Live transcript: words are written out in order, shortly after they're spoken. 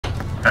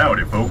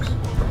Howdy, folks.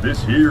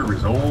 This here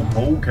is old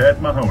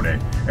Polecat Mahoney,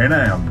 and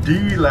I am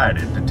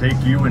delighted to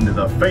take you into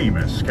the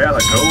famous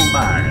Calico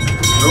mine,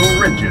 the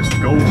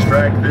richest gold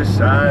strike this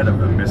side of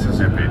the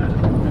Mississippi.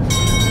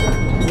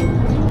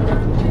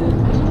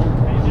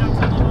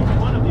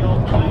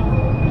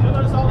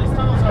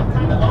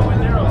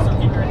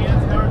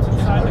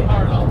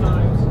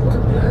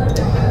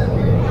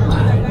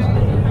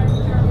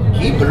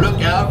 Keep a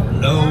lookout for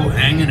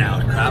low-hanging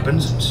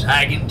outcroppings and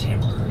sagging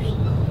timbers.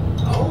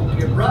 I hope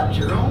you brought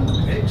your own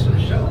picks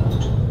and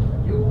shovels.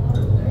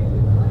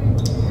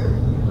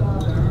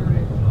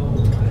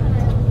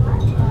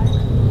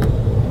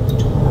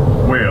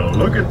 Well,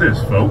 look at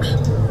this, folks.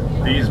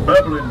 These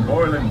bubbling,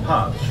 boiling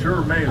pots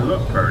sure may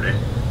look pretty,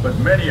 but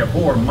many a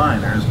poor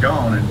miner's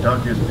gone and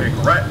dug his pick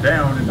right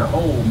down into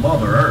old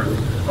Mother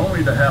Earth,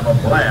 only to have a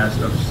blast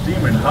of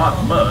steaming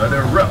hot mud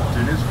erupt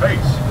in his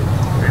face.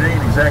 It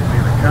ain't exactly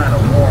the kind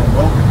of warm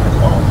welcome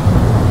you want.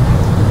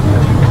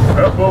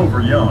 Up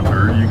over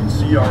yonder, you can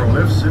see our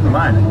lifts and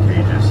mining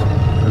cages,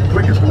 the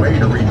quickest way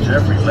to reach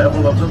every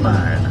level of the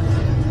mine.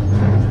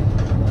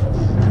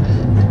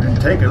 And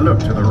take a look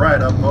to the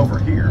right up over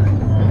here.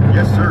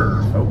 Yes,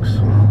 sir, folks.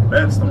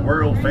 That's the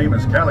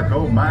world-famous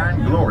Calico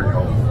mine glory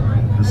hole,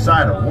 the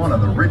site of one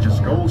of the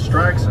richest gold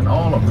strikes in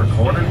all of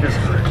recorded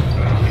history.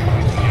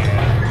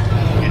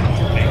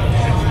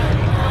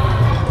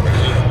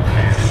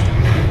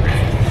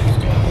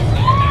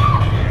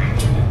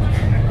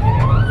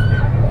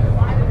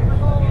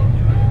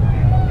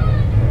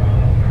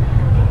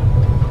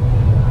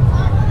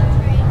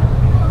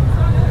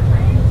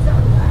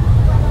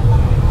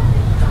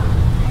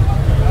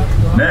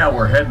 Now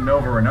we're heading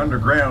over an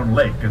underground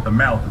lake at the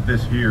mouth of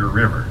this here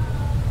river.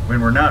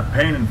 When we're not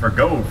panning for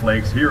gold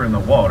flakes here in the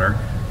water,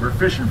 we're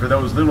fishing for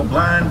those little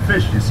blind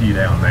fish you see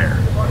down there.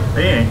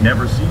 They ain't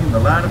never seen the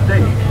light of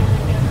day.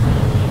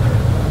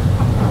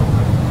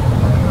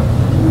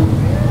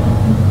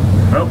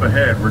 Up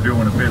ahead, we're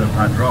doing a bit of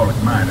hydraulic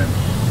mining.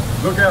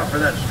 Look out for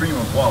that stream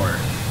of water.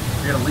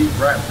 It'll lead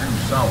right through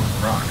solid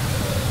rock.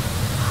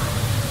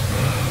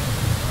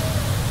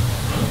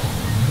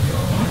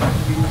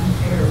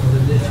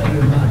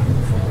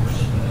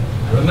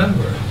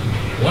 Remember,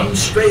 one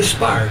stray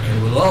spark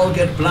and we'll all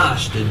get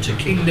blasted to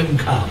kingdom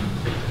come.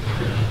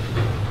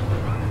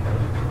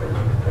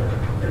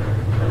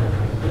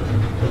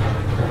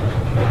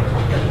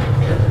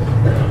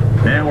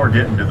 Now we're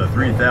getting to the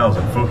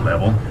 3,000 foot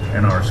level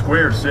in our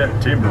square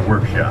set timber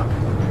workshop.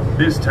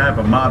 This type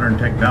of modern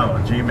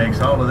technology makes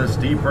all of this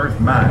deep earth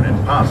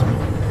mining possible.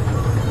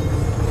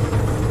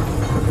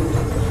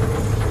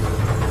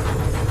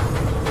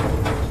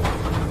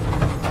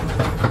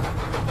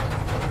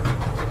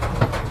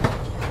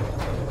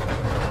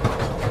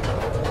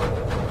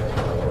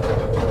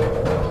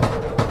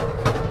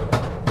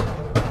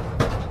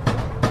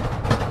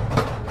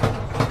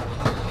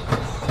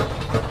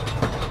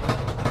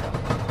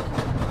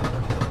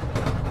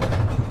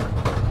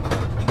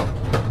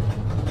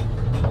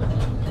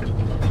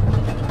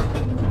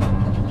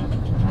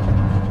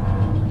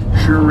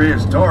 Sure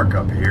is dark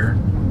up here.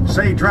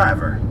 Say,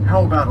 driver,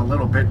 how about a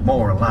little bit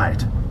more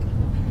light?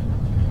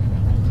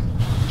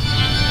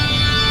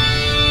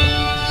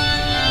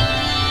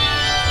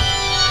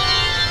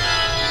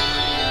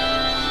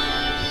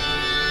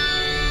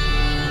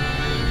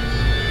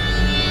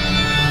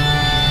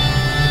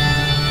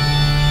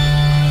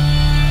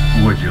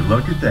 Would you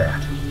look at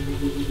that?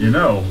 You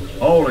know,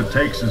 all it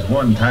takes is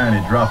one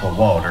tiny drop of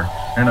water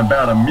and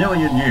about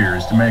 1,000,000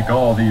 years to make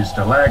all these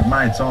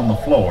stalagmites on the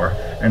floor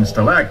and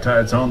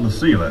stalactites on the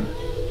ceiling.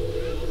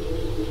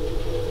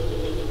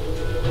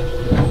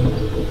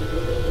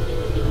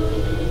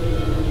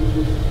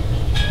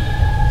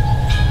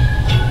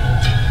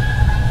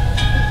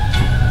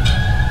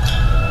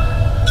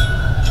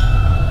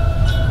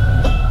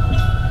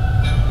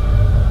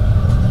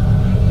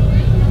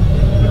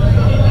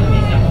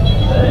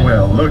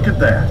 Well, look at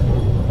that.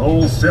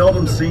 Old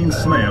seldom seen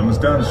Slim's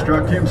done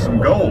struck him some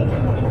gold.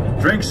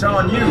 Drinks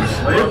on you,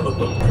 Slim.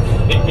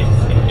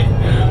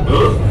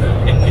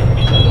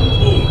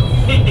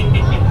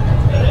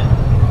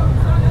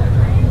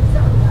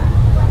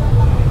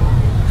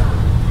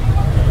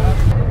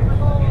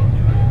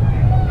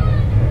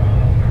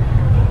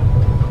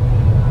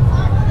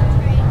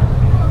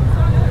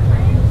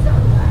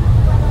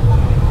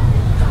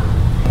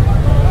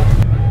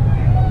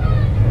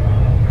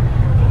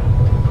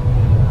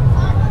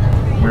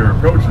 We're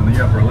approaching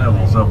the upper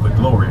levels of the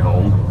glory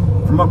hole.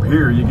 From up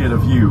here, you get a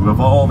view of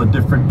all the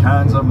different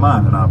kinds of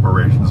mining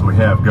operations we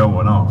have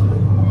going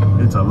on.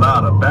 It's a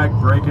lot of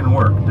back-breaking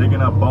work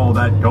digging up all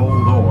that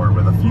gold ore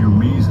with a few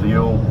measly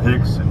old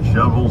picks and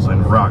shovels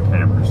and rock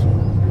hammers.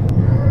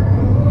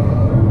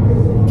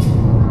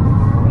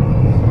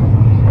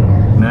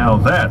 Now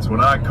that's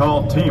what I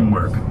call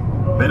teamwork.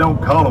 They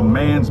don't call a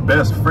man's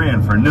best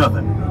friend for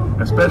nothing,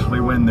 especially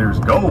when there's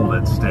gold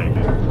at stake.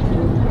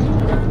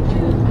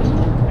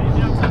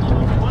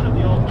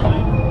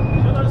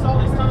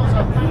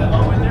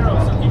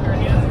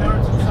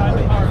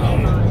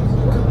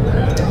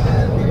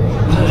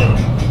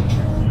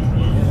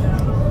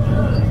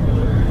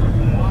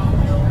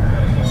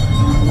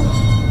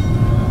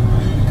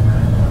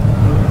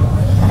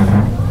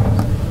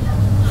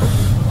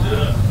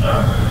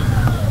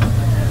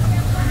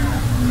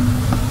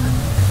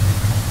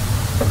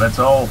 Let's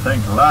all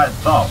think light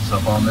thoughts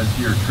up on this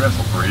here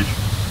trestle bridge.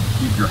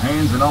 Keep your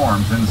hands and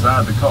arms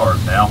inside the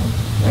cars now.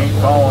 Ain't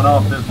fallen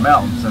off this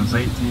mountain since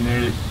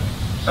 1880.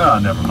 Ah,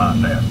 never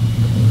mind that.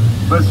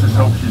 Let's just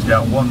hope she's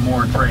got one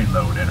more train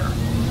load in her.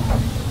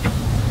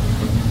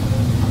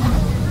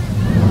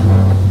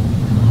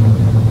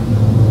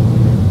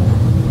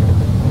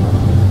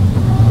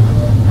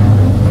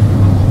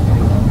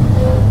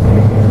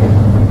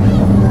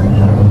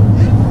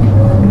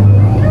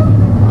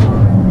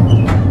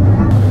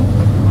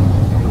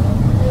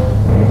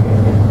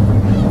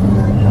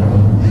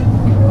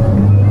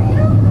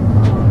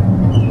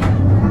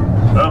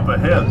 Up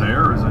ahead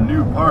there is a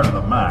new part of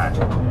the mine.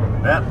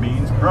 That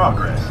means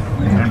progress,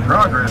 and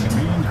progress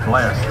means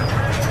blasting.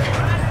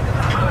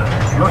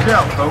 Look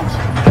out, folks.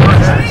 We're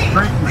headed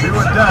straight into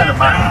a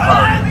dynamite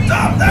party.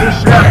 This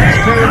shaft is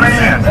caving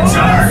in.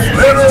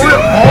 Let her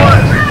rip,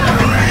 boys!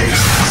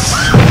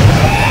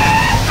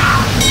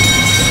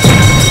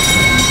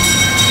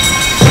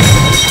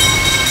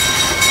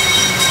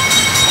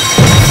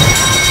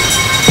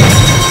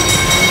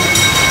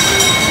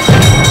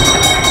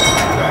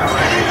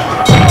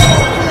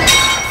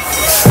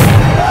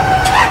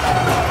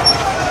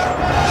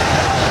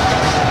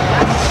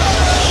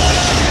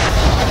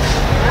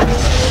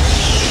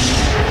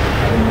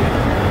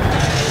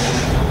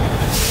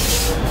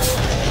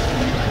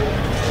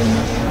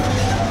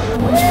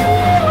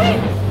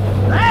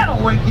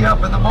 That'll wake you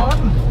up in the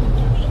morning.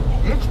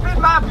 It's been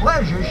my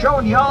pleasure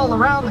showing you all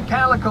around the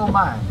Calico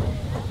mine.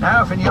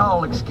 Now, if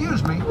y'all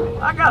excuse me,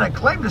 I got a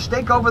claim to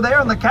stake over there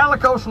in the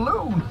Calico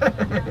saloon.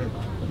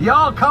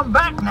 Y'all come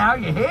back now,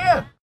 you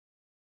hear?